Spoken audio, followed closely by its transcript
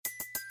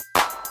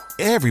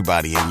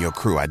Everybody in your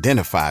crew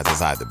identifies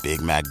as either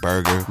Big Mac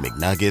Burger,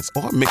 McNuggets,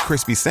 or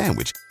McCrispy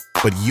Sandwich.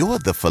 But you're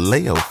the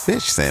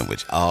Filet-O-Fish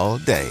Sandwich all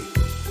day.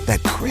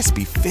 That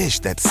crispy fish,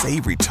 that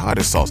savory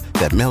tartar sauce,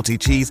 that melty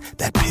cheese,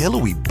 that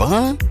pillowy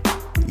bun.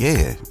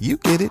 Yeah, you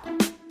get it.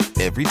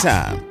 Every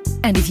time.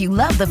 And if you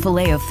love the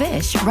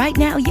Filet-O-Fish, right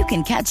now you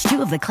can catch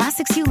two of the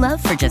classics you love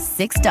for just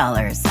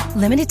 $6.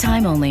 Limited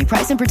time only.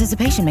 Price and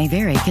participation may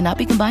vary. Cannot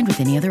be combined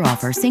with any other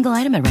offer. Single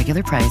item at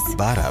regular price.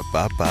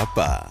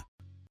 Ba-da-ba-ba-ba.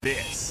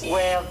 This.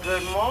 Well,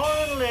 good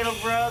morning, little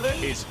brother.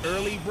 Is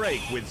Early Break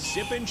with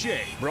Sip and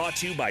Jay, brought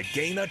to you by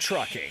Gana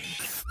Trucking.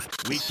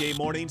 Weekday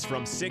mornings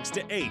from 6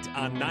 to 8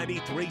 on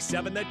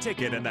 93.7 The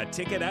Ticket and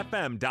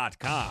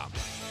theticketfm.com.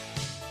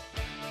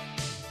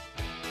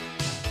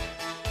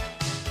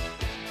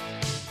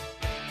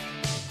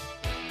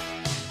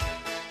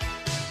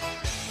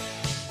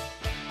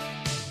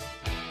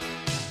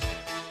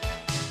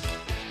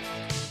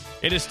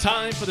 It is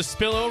time for the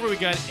spillover. We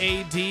got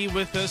AD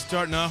with us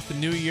starting off the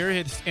new year.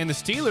 And the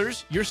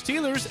Steelers, your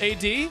Steelers,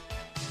 AD,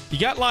 you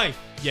got life.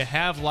 You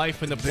have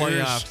life in the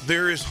playoffs.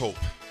 There is hope.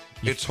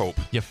 It's hope.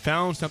 You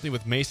found something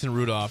with Mason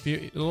Rudolph.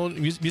 Little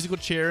musical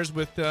chairs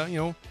with,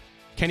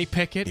 Kenny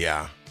Pickett.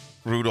 Yeah.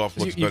 Rudolph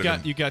looks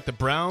better. You got the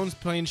Browns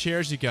playing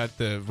chairs. You got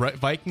the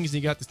Vikings.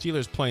 And you got the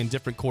Steelers playing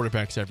different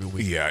quarterbacks every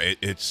week. Yeah,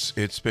 it's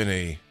been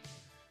a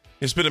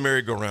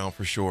merry-go-round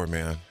for sure,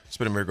 man. It's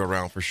been a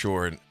merry-go-round for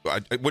sure. And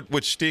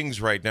what stings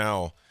right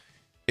now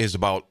is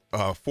about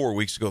 4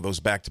 weeks ago, those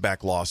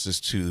back-to-back losses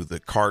to the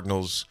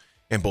Cardinals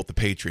and both the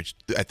Patriots.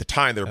 At the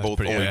time, they were both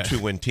only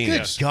 2-win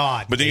teams. Good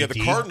God. But then you have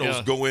the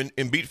Cardinals go in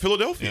and beat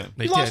Philadelphia.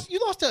 Yeah, You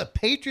lost to the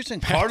Patriots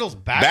and Cardinals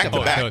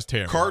back-to-back. Back. That was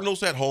terrible.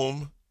 Cardinals at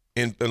home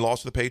and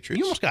lost to the Patriots.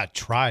 You almost got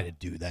to try to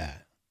do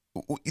that.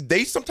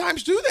 They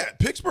sometimes do that.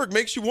 Pittsburgh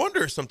makes you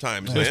wonder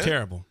sometimes, It was man.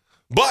 terrible.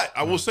 But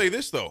I will say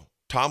this, though.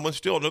 Tomlin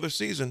still another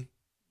season.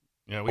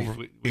 Yeah,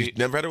 He's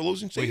never had a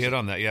losing season. We hit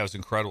on that. Yeah, it was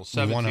incredible.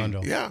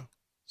 17. Yeah.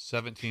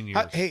 17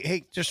 years.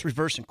 Hey, just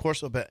reversing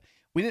course a little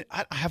bit.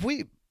 Have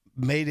we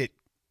made it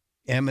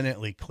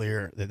eminently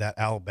clear that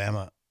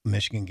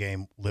Alabama-Michigan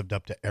game lived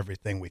up to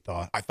everything we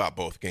thought? I thought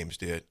both games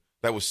did.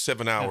 That was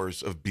 7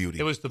 hours of beauty.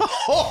 It was the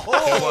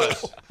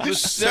It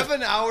was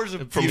 7 hours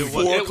of From beauty.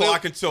 4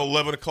 o'clock until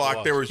 11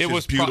 o'clock. There was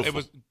just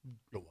beautiful.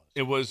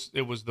 It was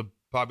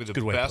probably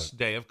the best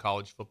day of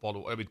college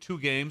football. I mean, 2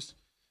 games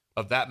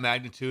of that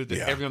magnitude, that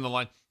everything on the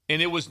line,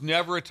 and it was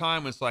never a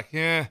time when it's like,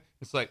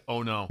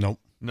 oh no,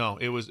 no.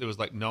 It was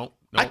like no.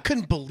 I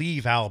couldn't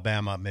believe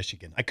Alabama,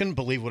 Michigan. I couldn't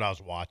believe what I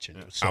was watching.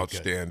 It was so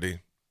outstanding.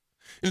 Good.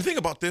 And the thing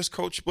about this,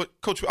 Coach,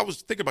 I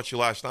was thinking about you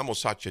last night. I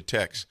almost shot you a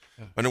text.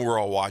 Yeah. I know we're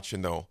all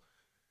watching though.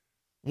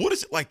 What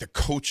is it like to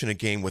coach in a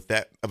game with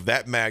that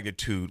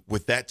magnitude,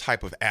 with that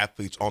type of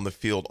athletes on the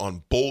field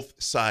on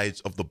both sides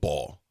of the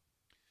ball?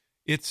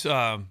 It's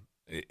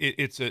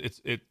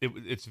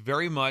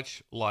very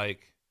much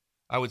like,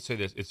 I would say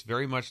this. It's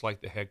very much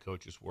like the head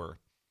coaches were.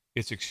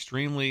 It's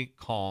extremely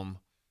calm,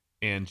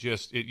 and you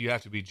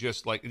have to be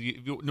just like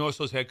you notice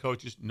those head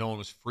coaches. No one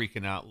was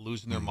freaking out,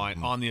 losing their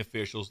mind on the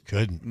officials.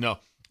 Good. No,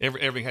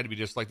 everything had to be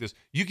just like this.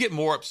 You get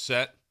more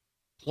upset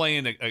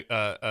playing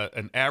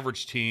an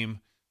average team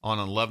on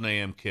an 11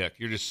 a.m. kick.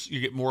 You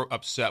get more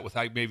upset with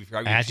how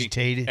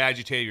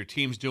agitated your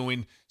team's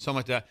doing, something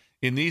like that.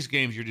 In these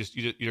games,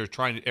 you're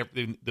trying to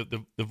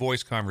the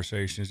voice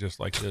conversation is just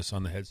like this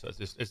on the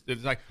headsets.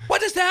 It's like,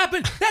 what just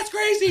happened? That's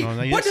crazy.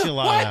 No,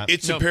 what?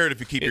 It's imperative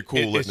you keep your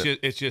cool.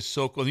 It's just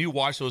so cool. And you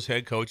watch those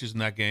head coaches in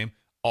that game.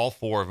 All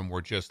 4 of them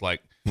were just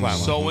like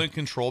so in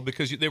control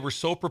because they were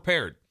so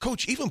prepared.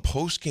 Coach, even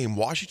post game,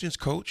 Washington's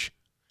coach.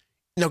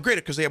 Now,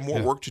 granted, because they have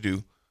more work to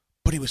do,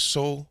 but he was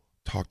so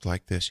talked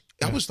like this.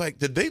 I was like,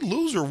 did they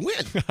lose or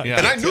win?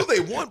 And I knew they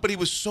won, but he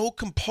was so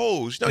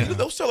composed. Now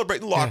they'll celebrate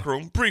in the locker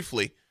room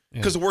briefly.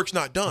 Because the work's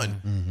not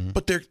done.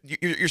 But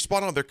you're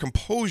spot on. Their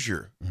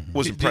composure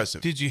was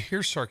impressive. Did you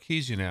hear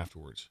Sarkisian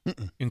afterwards?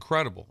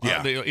 Incredible.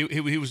 Yeah.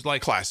 He was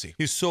like classy.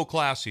 He's so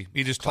classy.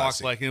 He just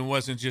talked like, it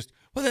wasn't just,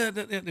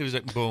 it was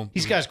like, boom.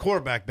 He's got his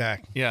quarterback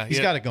back. Yeah. He's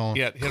got it going.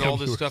 Yeah, hit all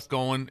this stuff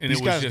going. And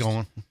he's got it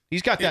going.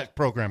 He's got that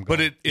program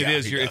going. But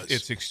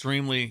it's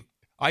extremely,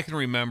 I can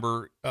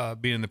remember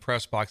being in the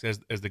press box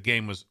as the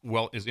game is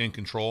in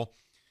control.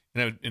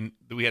 And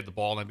we had the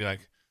ball, and I'd be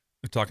like,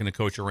 talking to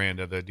Coach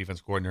Aranda, the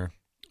defense coordinator.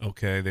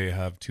 Okay, they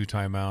have 2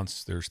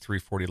 timeouts. There's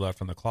 3:40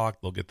 left on the clock.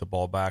 They'll get the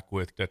ball back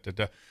with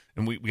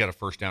and we got a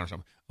first down or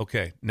something.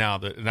 Okay, now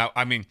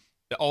I mean,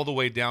 all the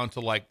way down to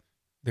like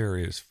there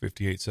is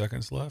 58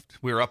 seconds left.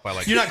 We were up by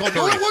like. You're not going.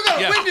 We're going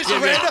to win this,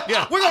 Aranda.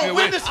 Yeah. We're going to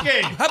win this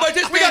game. How about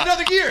this? We got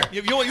another year.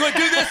 You want to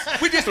do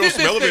this? We just throw did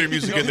some this elevator thing.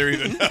 music in there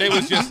even. It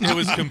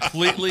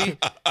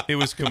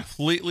was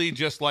completely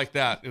just like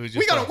that. It was just.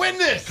 We got to win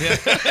this.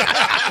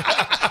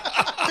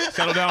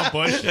 Settle down,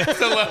 Bush. Let's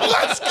go.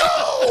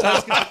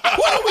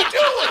 What are we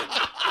doing?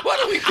 What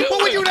are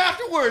we doing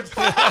afterwards?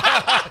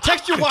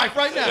 Text your wife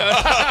right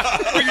now.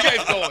 Where you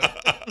guys going?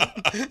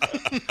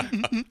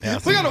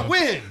 We got to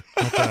win.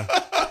 Okay.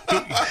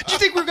 Do you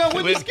think we're going to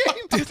win this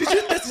game? This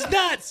is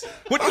nuts.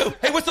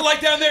 Hey, what's the light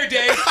down there,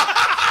 Dave?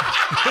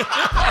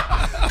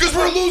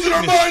 we're losing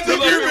our minds up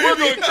here, We're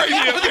baby. going crazy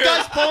up here.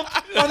 Guys pumped?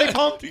 Are they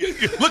pumped?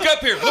 Look up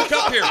here. Look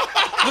up here.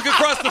 Look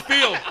across the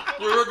field.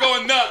 We're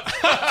going nuts.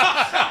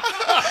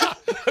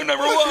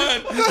 Number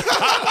one.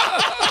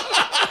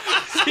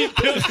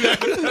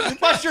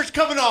 My shirt's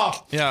coming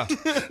off. Yeah.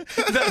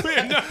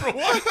 Number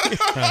one.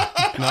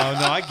 No,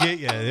 I get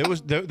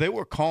you. They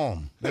were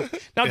calm.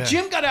 Now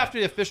Jim got after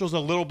the officials a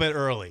little bit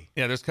early.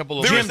 Yeah, there's a couple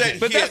of There was that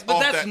but hit that's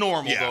off that-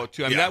 normal yeah, though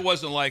too. I mean, yeah. that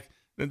wasn't like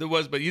there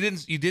was, but you didn't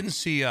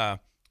see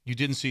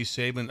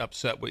Saban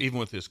upset even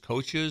with his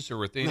coaches or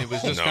with it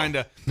was just kind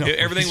of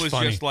everything he's was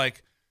funny. just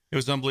like it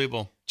was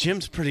unbelievable.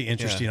 Jim's pretty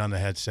interesting on the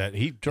headset.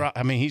 He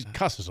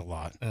cusses a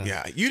lot.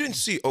 Yeah, you didn't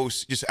see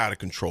OC just out of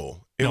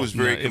control. It was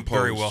very composed.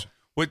 very well.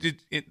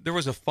 There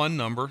was a fun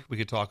number we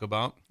could talk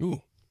about.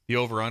 Ooh. The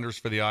over-unders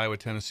for the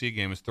Iowa-Tennessee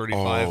game is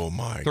 35. Oh,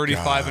 my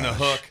 35 and a gosh.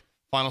 hook.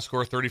 Final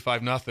score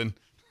 35-0.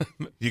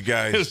 You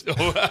guys, It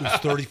was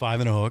 35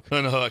 and a hook.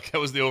 And a hook. That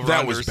was the over-unders.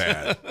 that was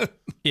bad.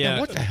 Yeah.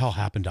 What the hell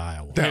happened to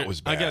Iowa? That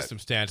was bad. I got some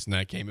stats in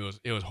that game.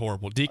 It was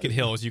horrible. Deacon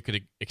Hill, as you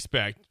could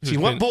expect. See,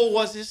 what bowl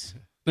was this?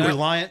 The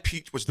Reliant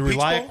Peach was The the Peach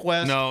Reliant Bowl?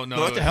 Quest? No,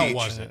 What the hell Peach.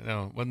 was it?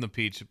 No, it wasn't the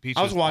Peach. Peach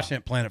I was watching it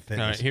at Planet All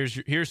right, Fitness.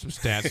 here's some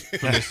stats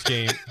from this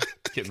game.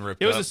 getting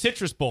ripped It was up. a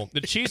Citrus Bowl. The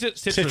Cheez-It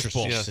Citrus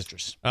Bowl. yes.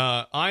 Citrus.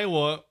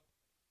 Iowa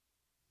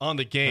on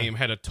the game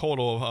had a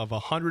total of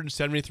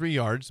 173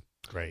 yards.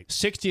 Great.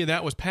 60 of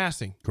that was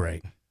passing.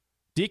 Great.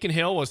 Deacon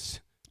Hill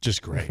was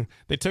Just great.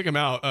 they took him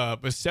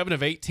out was 7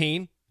 of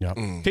 18, Yep.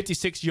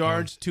 56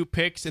 yards, 2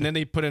 picks, and then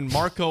they put in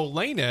Marco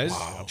Lainez,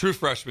 True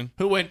freshman.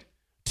 who went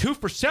 2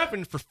 for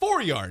 7 for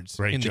 4 yards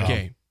Great in job. the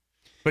game.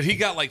 But he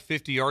got like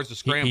 50 yards of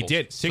scrambles.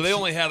 did. So they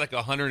only had like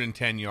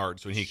 110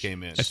 yards when he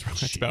came in.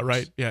 That's about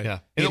right. Yeah. Yeah.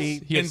 And And,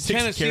 he had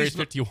 6 carries,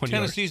 51 yards.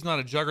 Tennessee's not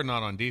a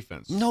juggernaut on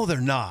defense. No, they're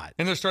not.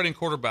 And their starting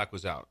quarterback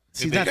was out.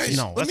 See, Let that's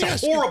me a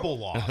ask you- horrible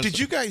loss. Did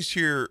you guys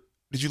hear?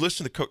 Did you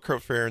listen to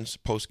Kurt Farron's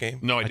post game?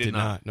 No, I I did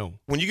not. No.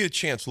 When you get a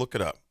chance, look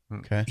it up.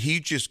 Okay. He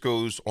just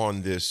goes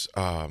on this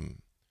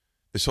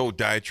this whole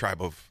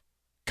diatribe of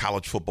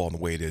college football and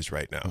the way it is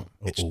right now.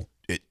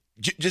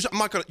 I'm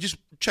not gonna just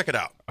check it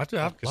out.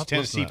 Because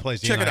Tennessee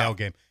plays the Check it NIL out.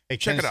 game. Hey,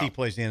 Check it Tennessee out.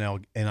 plays the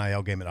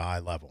NIL game at a high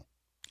level.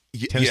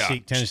 Yeah.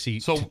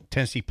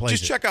 Tennessee plays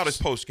Just it. check out his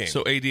post game.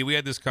 So, AD, we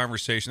had this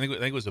conversation. I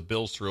think it was a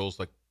Bills Thrills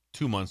like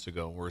 2 months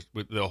ago where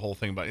with the whole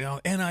thing about,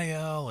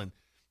 NIL and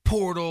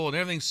portal and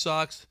everything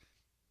sucks.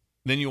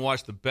 Then you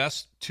watch the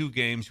best 2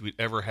 games we've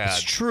ever had.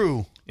 It's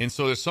true. And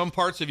so there's some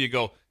parts of you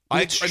go,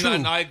 It's true.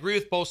 and I agree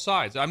with both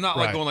sides. I'm not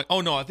like Right. going like,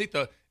 oh no, I think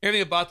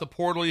everything about the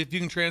portal, if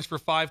you can transfer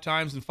 5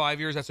 times in 5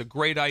 years, that's a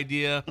great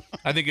idea.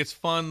 I think it's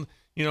fun,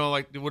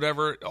 like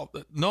whatever.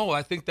 No,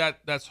 I think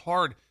that's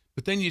hard.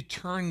 But then you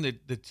turn the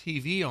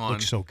TV on.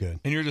 Looks so good.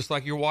 And you're just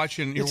like, you're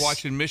watching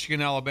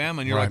Michigan,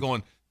 Alabama, and you're Right. like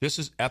going, this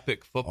is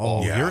epic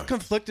football. Oh, Yeah. you're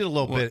conflicted a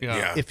little Well, bit.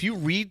 yeah. If you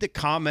read the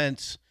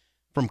comments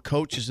from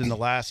coaches in the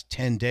last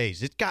 10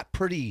 days, it got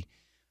pretty.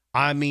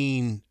 I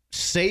mean,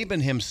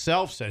 Saban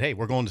himself said, "Hey,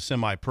 we're going to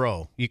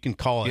semi-pro. You can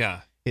call it.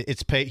 Yeah.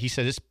 It's pay." He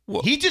said,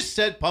 he just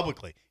said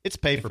publicly, it's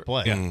pay for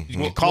play. Yeah. You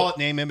can call it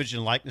name, image,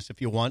 and likeness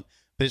if you want,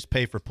 but it's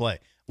pay for play.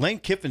 Lane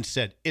Kiffin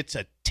said it's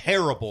a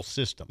terrible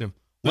system. Yeah.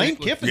 Lane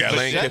Kiffin, Yeah, just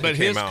Lane said Kiffin it.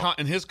 came out.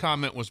 his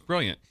comment was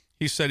brilliant.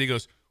 He said,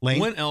 Lane?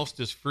 when else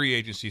does free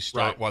agency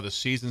start Right. while the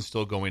season's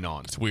still going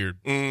on? It's weird.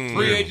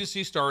 Free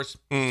agency starts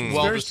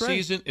while very the strange.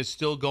 season is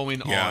still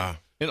going Yeah. on.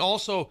 And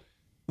also,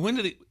 when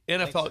do the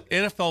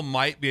NFL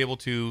might be able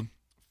to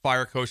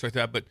fire a coach like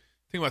that, but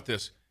think about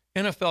this.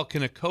 NFL,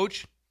 can a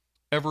coach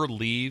ever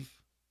leave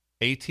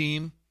a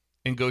team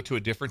and go to a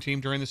different team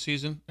during the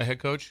season, a head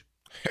coach?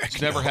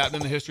 It's never happened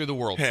in the history of the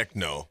world. Heck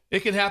no. It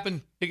can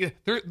happen.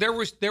 There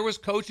was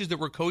coaches that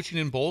were coaching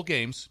in bowl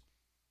games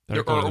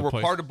They're going to or the were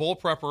place. part of bowl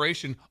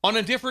preparation on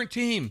a different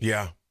team.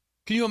 Yeah.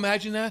 Can you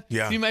imagine that?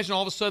 Yeah. Can you imagine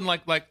all of a sudden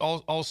like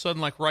all of a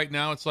sudden like right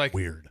now it's like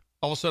Weird.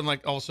 all of a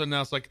sudden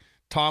now it's like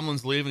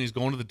Tomlin's leaving, he's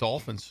going to the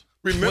Dolphins.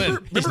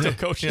 Remember, He's still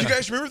coaching. you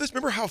guys remember this?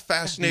 Remember how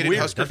fascinated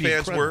weird. Husker That'd be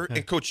fans incredible. were?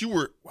 And Coach,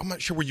 I'm not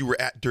sure where you were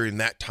at during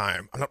that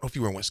time. I don't know if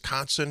you were in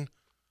Wisconsin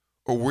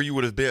or where you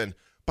would have been,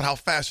 but how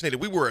fascinated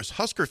we were as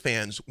Husker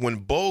fans when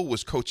Bo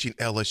was coaching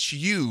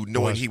LSU,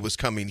 knowing he was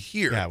coming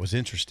here. Yeah, it was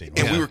interesting.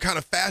 And we were kind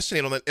of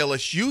fascinated on that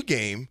LSU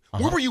game.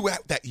 Where were you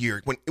at that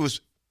year when it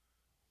was?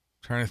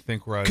 Trying to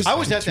think where I 'Cause I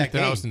was at that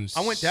game.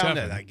 2007. I went down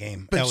to that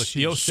game. But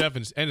LSU. The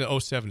 07 and the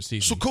 07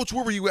 season. So, Coach,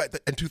 where were you at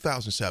in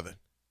 2007?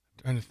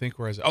 trying to think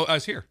where I was. Oh, I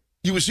was here.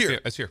 You was here. Yeah,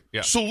 I was here.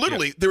 Yeah. So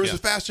literally, Yeah. there was Yeah. a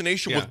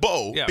fascination Yeah. with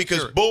Bo Yeah, because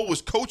sure. Bo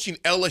was coaching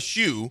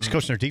LSU, He's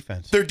coaching their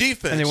defense. their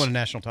defense, And they won a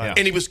national title.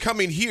 and he was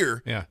coming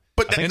here. Yeah.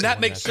 But And that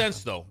won makes that.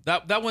 sense though.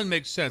 That one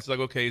makes sense. Like,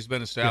 okay, he's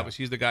been established.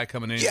 He's the guy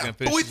coming in. He's Yeah, gonna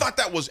but finish.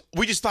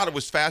 we just thought it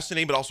was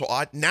fascinating, but also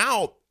odd.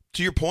 Now,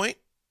 to your point,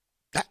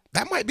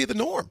 that might be the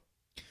norm.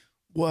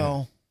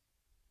 Well,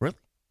 really?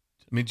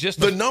 I mean, just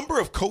The number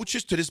of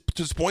coaches to this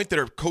point that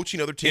are coaching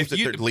other teams that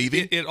they're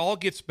leaving. It all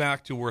gets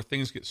back to where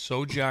things get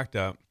so jacked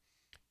up.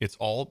 It's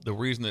all the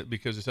reason that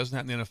because it doesn't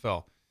happen in the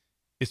NFL.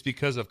 It's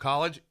because of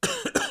college.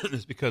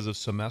 It's because of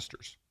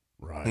semesters.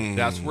 Right.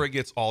 That's where it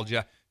gets all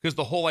jacked. Because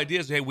the whole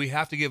idea is, hey, we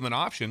have to give them an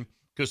option.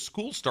 because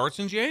school starts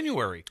in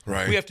January.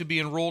 Right. We have to be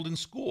enrolled in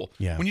school.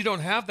 Yeah. When you don't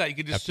have that, you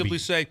can just simply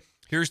say,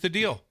 here's the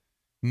deal.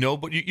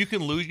 Nobody, you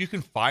can lose, you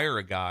can fire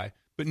a guy,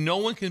 but no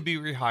one can be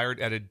rehired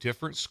at a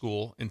different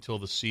school until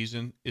the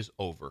season is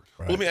over.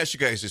 Right. Well, let me ask you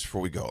guys this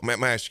before we go. Let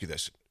me ask you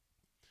this.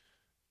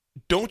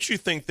 Don't you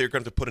think they're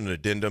going to put an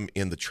addendum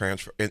in the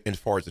transfer, as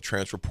far as the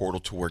transfer portal,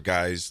 to where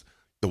guys,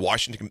 the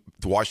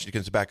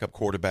Washington's backup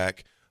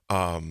quarterback,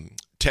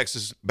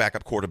 Texas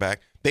backup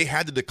quarterback, they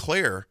had to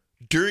declare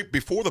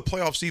before the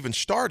playoffs even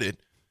started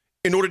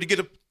in order to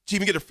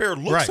even get a fair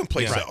look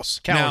someplace else.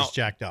 Cal's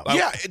jacked up.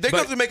 Yeah, they're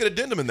going to make an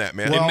addendum in that,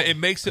 man. Well, it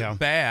makes it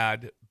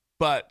bad,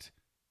 but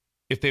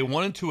if they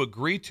wanted to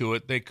agree to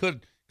it, they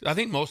could. I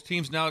think most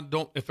teams now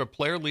don't. If a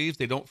player leaves,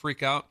 they don't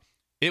freak out.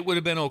 It would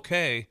have been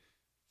okay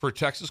for a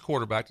Texas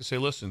quarterback to say,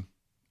 listen,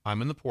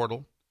 I'm in the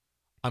portal.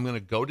 I'm going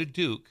to go to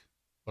Duke,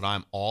 but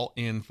I'm all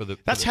in for the.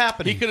 That's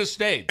happening. He could have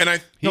stayed.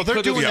 And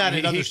they're doing that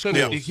in other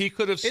schools. He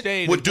could have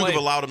stayed. Would Duke have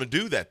allowed him to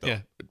do that, though? Yeah.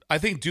 I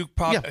think Duke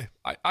probably.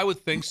 Yeah. I would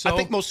think so. I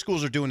think most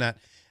schools are doing that.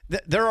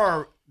 There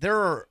are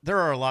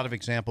a lot of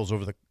examples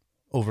over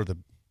the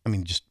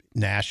just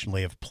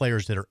nationally of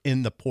players that are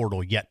in the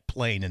portal yet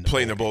playing in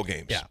the bowl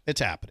games. Yeah, it's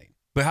happening.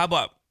 But how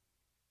about?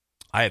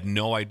 I have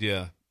no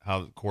idea how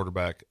the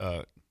quarterback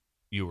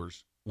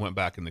Ewers went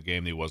back in the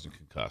game. That he wasn't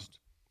concussed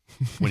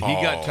when he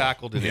got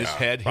tackled and his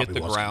head hit the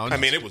ground. I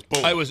mean, it was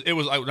boom.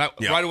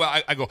 Right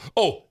away. I go,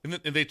 oh, and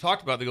they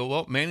talked about it. They go,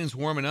 well, Manning's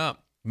warming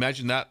up.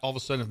 Imagine that all of a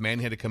sudden if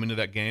Manning had to come into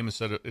that game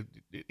instead of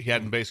he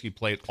hadn't basically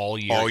played all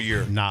year. All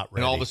year. Not ready.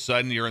 And all of a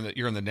sudden you're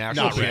in the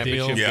national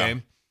championship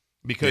game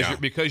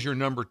because you're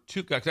number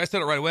 2 guy. 'Cause I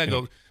said it right away. I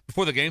go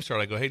before the game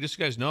started. I go, hey, just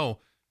so you guys know,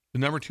 the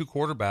number 2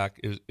 quarterback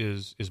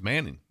is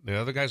Manning. The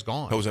other guy's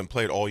gone. Hasn't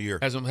played all year.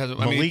 Hasn't.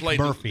 Malik he played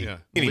Murphy.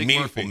 Any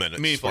meaningful minutes?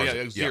 Meaningful,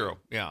 zero.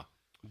 Yeah.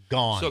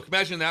 Gone. So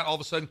imagine that all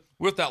of a sudden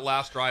with that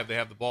last drive, they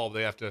have the ball.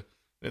 They have to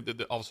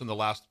all of a sudden the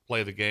last play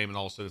of the game, and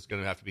all of a sudden it's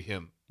going to have to be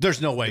him. There's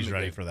no way he's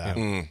ready for that.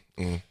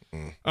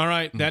 All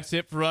right, that's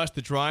it for us.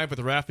 The Drive with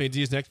the Raff and AD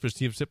is next for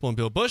Steve Sipple and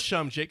Bill Bush.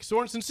 I'm Jake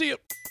Sorensen. See you.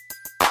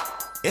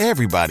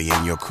 Everybody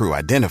in your crew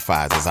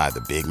identifies as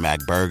either Big Mac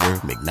Burger,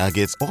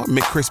 McNuggets, or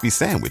McCrispy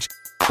Sandwich.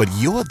 But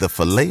you're the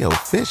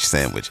Filet-O-Fish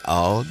Sandwich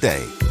all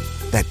day.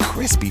 That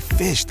crispy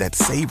fish, that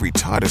savory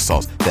tartar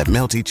sauce, that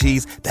melty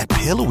cheese, that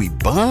pillowy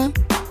bun.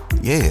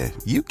 Yeah,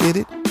 you get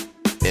it.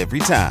 Every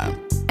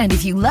time. And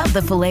if you love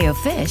the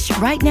Filet-O-Fish,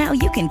 right now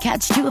you can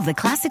catch 2 of the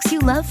classics you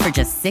love for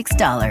just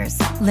 $6.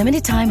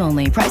 Limited time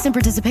only. Price and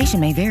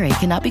participation may vary.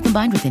 Cannot be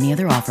combined with any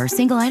other offer.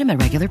 Single item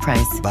at regular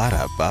price.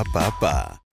 Ba-da-ba-ba-ba.